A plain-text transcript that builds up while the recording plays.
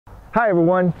Hi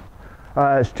everyone,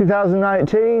 it's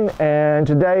 2019 and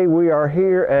today we are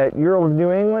here at Ural,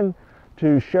 New England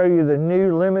to show you the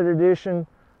new limited edition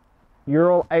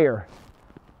Ural Air.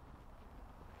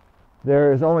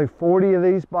 There is only 40 of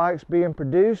these bikes being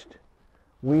produced.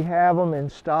 We have them in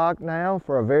stock now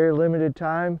for a very limited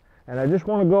time, and I just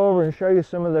want to go over and show you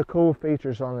some of the cool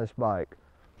features on this bike.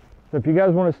 So if you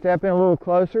guys want to step in a little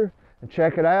closer and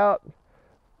check it out,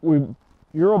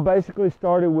 Ural basically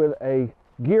started with a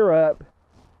gear up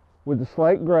with the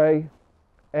slate gray,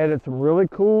 added some really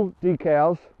cool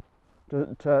decals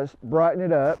to brighten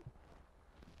it up.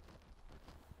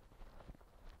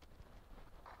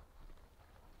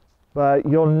 But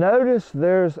you'll notice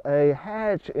there's a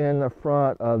hatch in the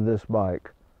front of this bike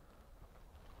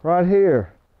right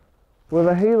here with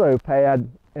a helo pad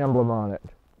emblem on it.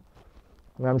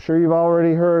 And I'm sure you've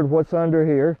already heard what's under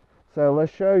here, so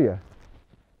let's show you.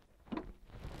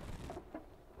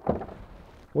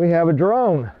 We have a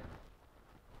drone.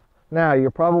 Now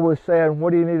you're probably saying,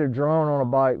 what do you need a drone on a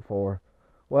bike for?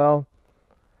 Well,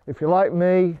 if you're like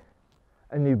me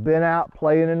and you've been out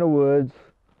playing in the woods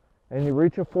and you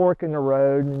reach a fork in the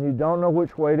road and you don't know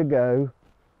which way to go,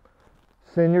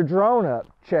 send your drone up,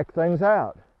 check things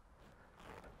out.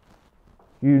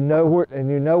 You know what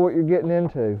you're getting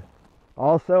into.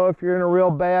 Also, if you're in a real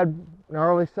bad,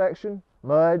 gnarly section,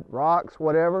 mud, rocks,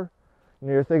 whatever, and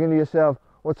you're thinking to yourself,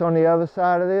 what's on the other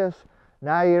side of this?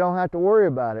 Now you don't have to worry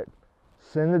about it.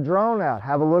 Send the drone out,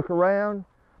 have a look around,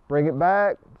 bring it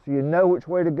back so you know which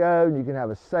way to go and you can have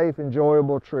a safe,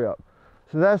 enjoyable trip.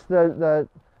 So that's the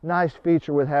nice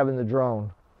feature with having the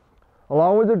drone.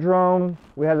 Along with the drone,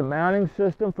 we have the mounting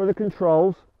system for the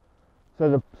controls,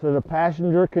 so the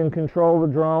passenger can control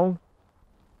the drone.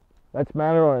 That's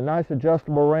mounted on a nice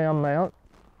adjustable ram mount.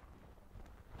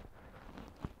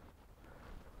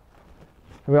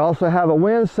 We also have a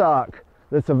windsock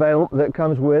that's available that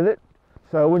comes with it.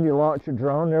 So when you launch your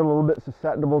drone, they're a little bit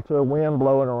susceptible to a wind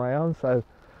blowing around. So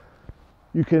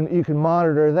you can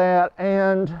monitor that.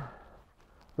 And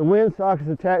the windsock is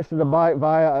attached to the bike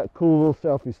via a cool little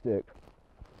selfie stick,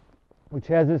 which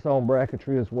has its own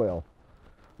bracketry as well.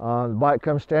 The bike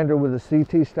comes standard with a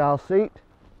CT style seat.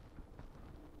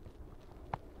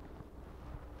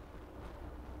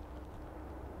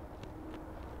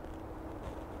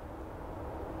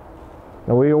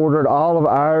 Now we ordered all of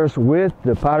ours with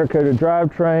the powder coated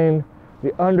drivetrain, the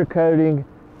undercoating,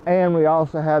 and we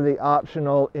also have the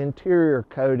optional interior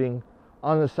coating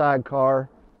on the sidecar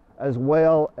as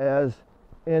well as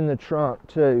in the trunk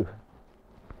too.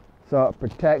 So it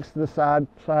protects the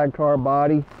sidecar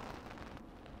body,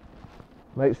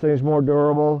 makes things more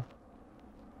durable.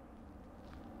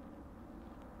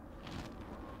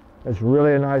 It's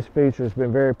really a nice feature. It's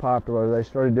been very popular. They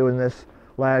started doing this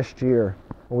last year.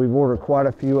 We've ordered quite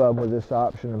a few of them with this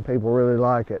option and people really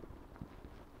like it.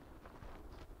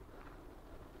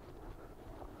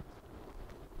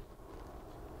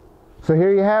 So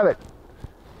here you have it.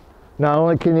 Not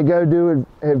only can you go do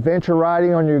adventure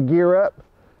riding on your gear up,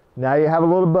 now you have a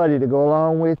little buddy to go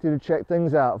along with you to check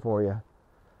things out for you.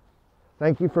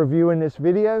 Thank you for viewing this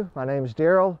video. My name is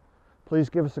Daryl. Please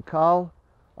give us a call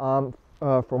for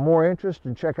more interest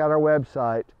and check out our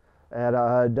website at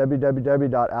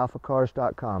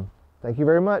www.alphacars.com. Thank you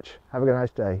very much. Have a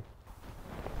nice day.